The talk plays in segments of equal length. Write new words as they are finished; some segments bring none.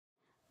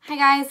Hi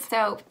guys,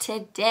 so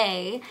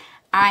today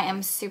I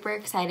am super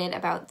excited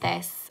about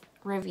this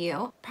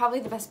review. Probably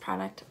the best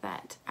product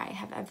that I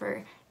have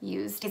ever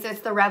used. So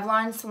it's the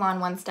Revlon Salon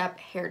One Step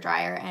Hair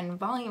Dryer and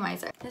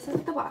Volumizer. This is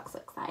what the box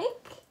looks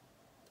like.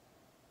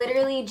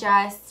 Literally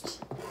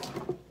just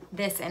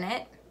this in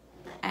it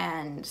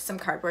and some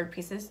cardboard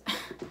pieces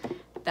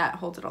that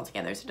holds it all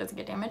together so it doesn't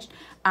get damaged.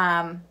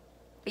 But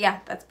yeah,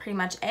 that's pretty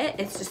much it.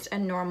 It's just a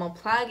normal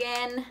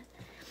plug-in.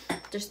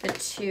 Just the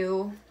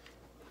two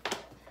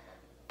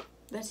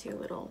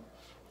little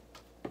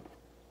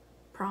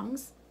prongs,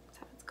 is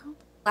that what it's called?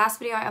 Last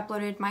video I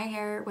uploaded, my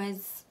hair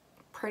was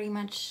pretty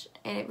much,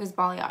 it was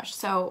balayage.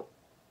 So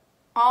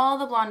all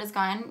the blonde is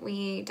gone.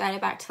 We dyed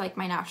it back to like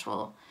my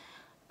natural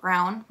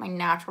brown,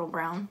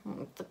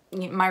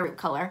 my root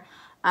color,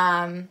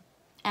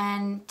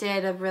 and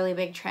did a really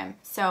big trim.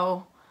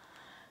 So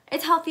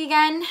it's healthy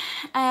again,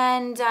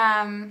 and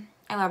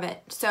I love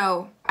it.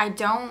 So I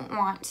don't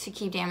want to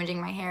keep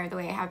damaging my hair the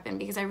way I have been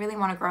because I really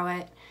want to grow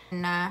it,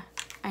 and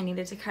I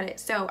needed to cut it.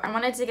 So I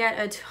wanted to get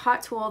a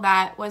hot tool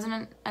that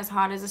wasn't as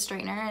hot as a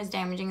straightener, as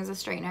damaging as a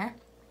straightener,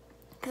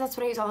 because that's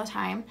what I use all the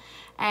time,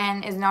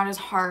 and is not as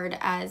hard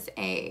as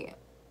a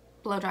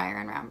blow dryer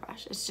and round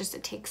brush. It's just,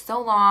 it takes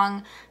so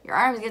long, your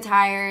arms get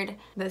tired.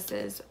 This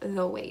is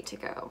the way to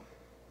go.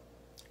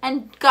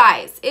 And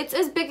guys, it's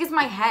as big as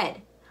my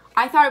head.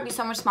 I thought it'd be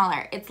so much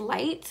smaller. It's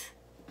light,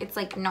 it's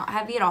like not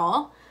heavy at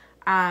all.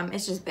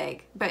 It's just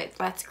big, but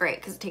that's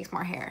great because it takes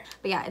more hair.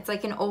 But yeah, it's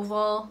like an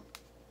oval.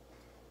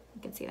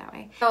 You can see that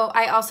way. So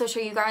I also show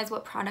you guys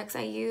what products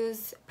I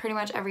use pretty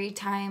much every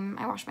time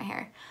I wash my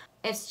hair.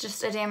 It's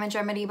just a Damage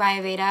Remedy by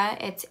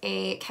Aveda. It's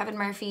a Kevin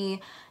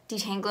Murphy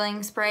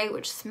detangling spray,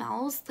 which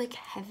smells like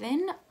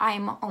heaven.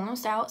 I'm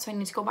almost out, so I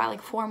need to go buy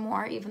like 4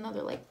 more, even though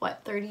they're like,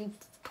 what, 30,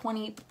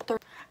 20,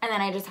 30. And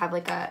then I just have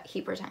like a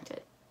heat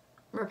protected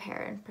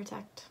Repair and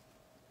Protect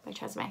by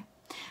Tresemme.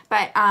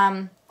 But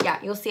yeah,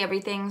 you'll see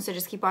everything, so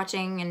just keep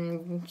watching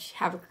and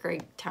have a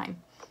great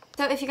time.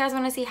 So if you guys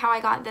want to see how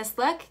I got this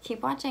look,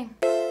 keep watching.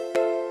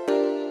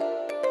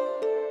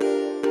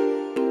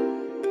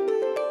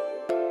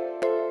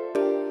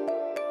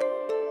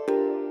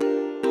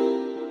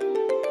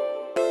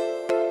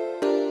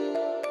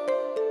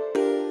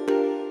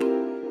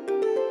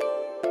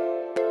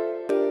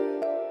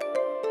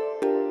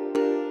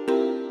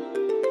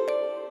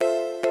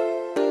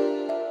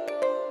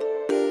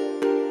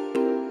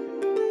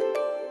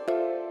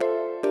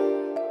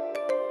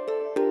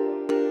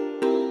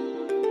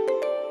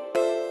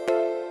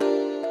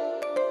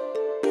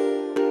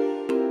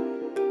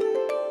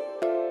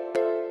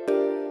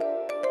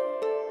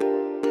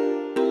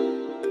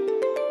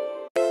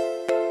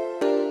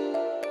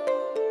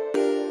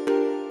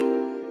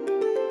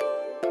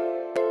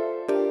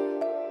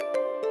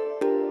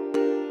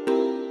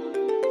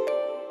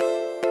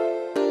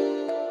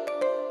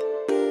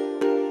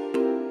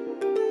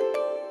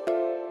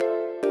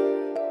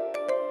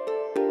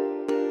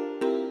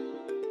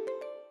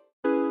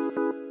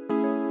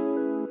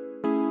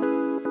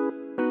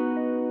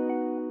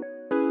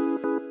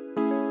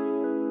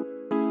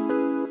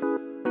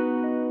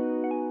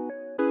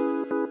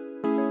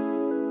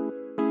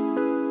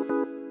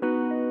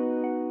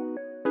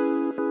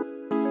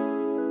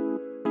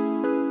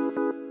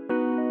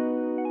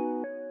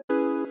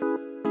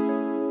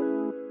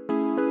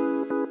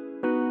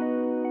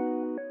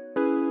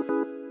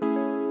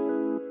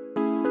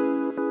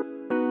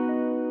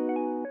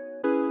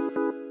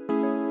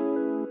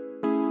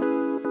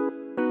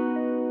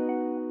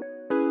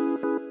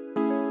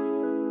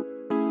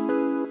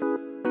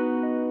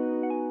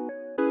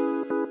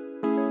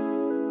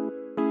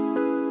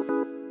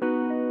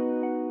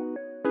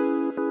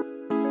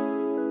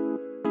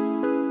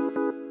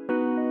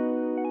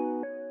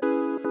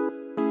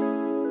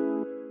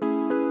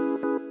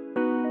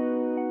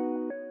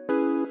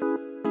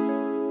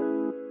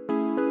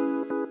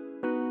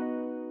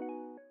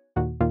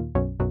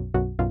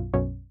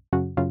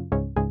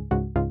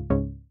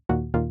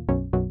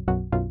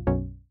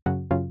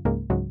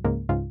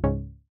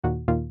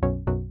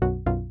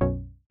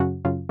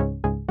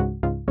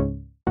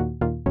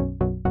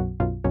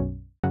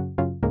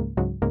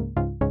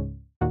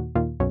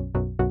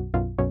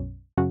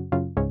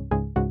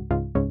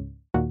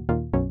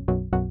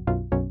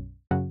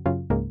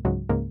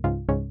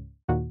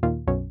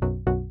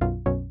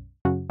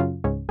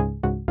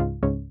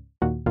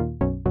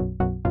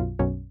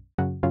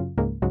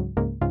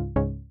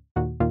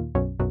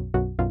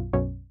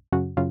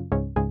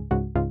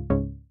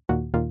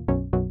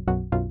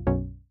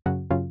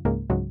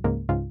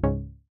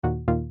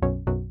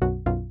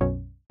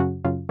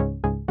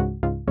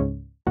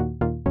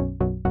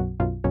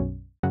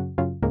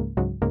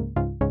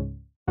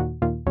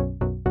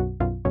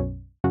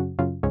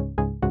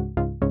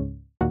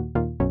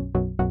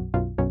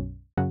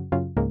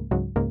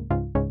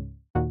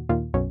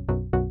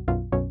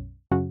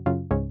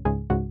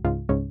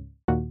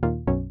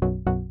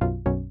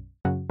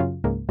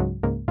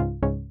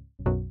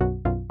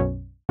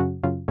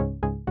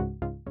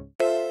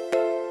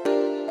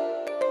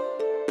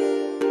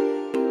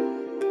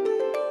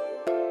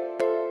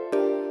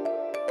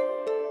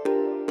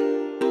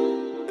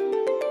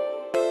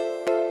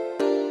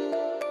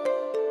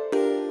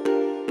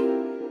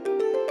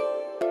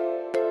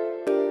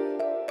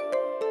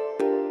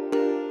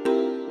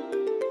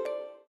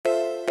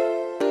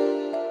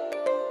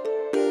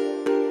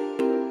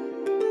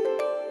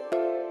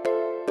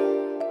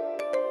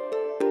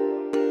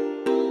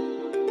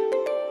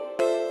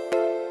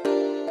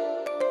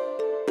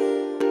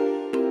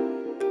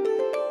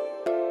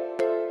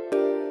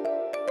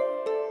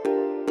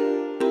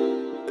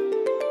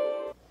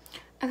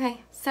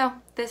 So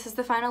this is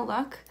the final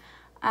look.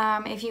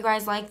 If you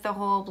guys like the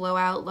whole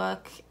blowout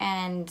look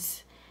and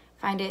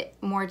find it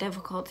more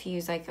difficult to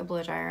use like a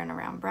blow dryer and a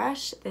round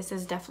brush, this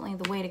is definitely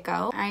the way to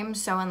go. I'm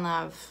so in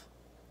love.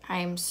 I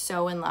am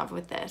so in love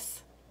with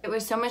this. It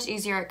was so much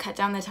easier. It cut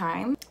down the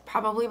time,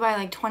 probably by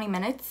like 20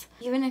 minutes.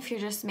 Even if you're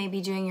just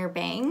maybe doing your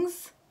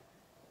bangs,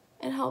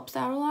 it helps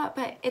out a lot.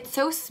 But it's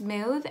so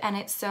smooth and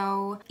it's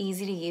so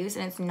easy to use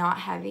and it's not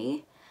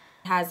heavy.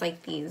 It has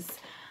like these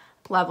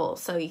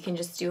levels, so you can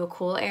just do a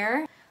cool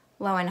air,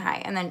 low and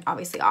high, and then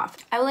obviously off.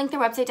 I will link their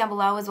website down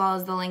below as well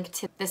as the link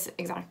to this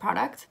exact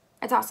product.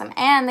 It's awesome.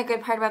 And the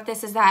good part about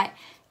this is that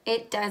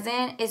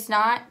it's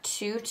not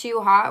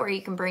too hot where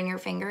you can burn your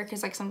finger,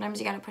 because like sometimes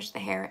you gotta push the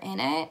hair in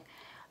it.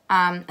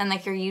 And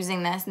like you're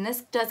using this, and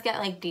this does get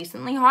like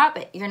decently hot,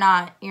 but you're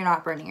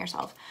not burning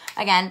yourself.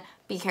 Again,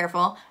 be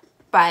careful,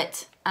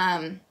 but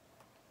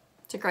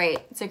it's a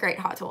great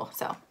hot tool.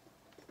 So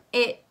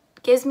it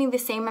gives me the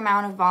same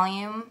amount of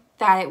volume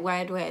that it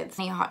would with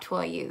any hot tool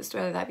I used,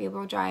 whether that be a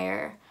blow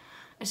dryer,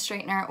 a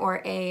straightener,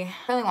 or a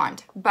curling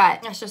wand.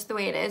 But that's just the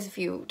way it is. If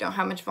you don't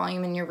have much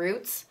volume in your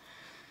roots,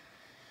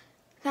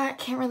 that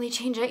can't really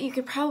change it. You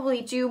could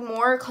probably do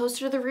more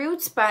closer to the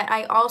roots, but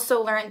I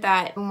also learned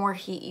that the more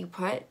heat you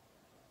put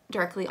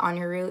directly on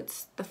your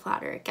roots, the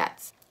flatter it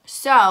gets.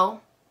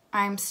 So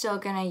I'm still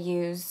gonna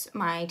use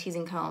my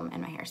teasing comb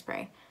and my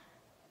hairspray.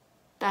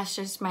 That's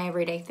just my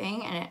everyday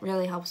thing, and it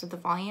really helps with the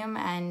volume.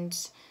 And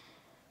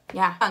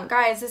yeah,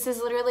 guys, this is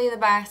literally the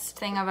best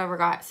thing I've ever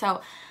got.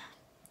 So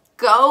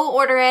go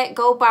order it,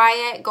 go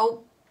buy it,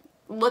 go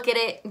look at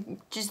it,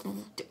 just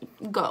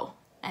go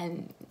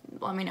and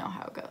let me know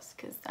how it goes,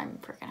 because I'm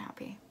freaking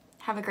happy.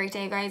 Have a great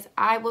day, guys.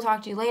 I will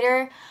talk to you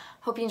later.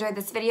 Hope you enjoyed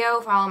this video.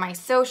 Follow my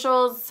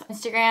socials,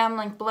 Instagram,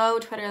 link below,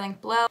 Twitter,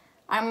 link below.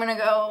 I'm gonna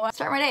go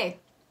start my day.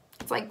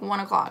 It's like 1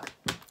 o'clock.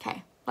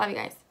 Okay, love you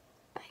guys.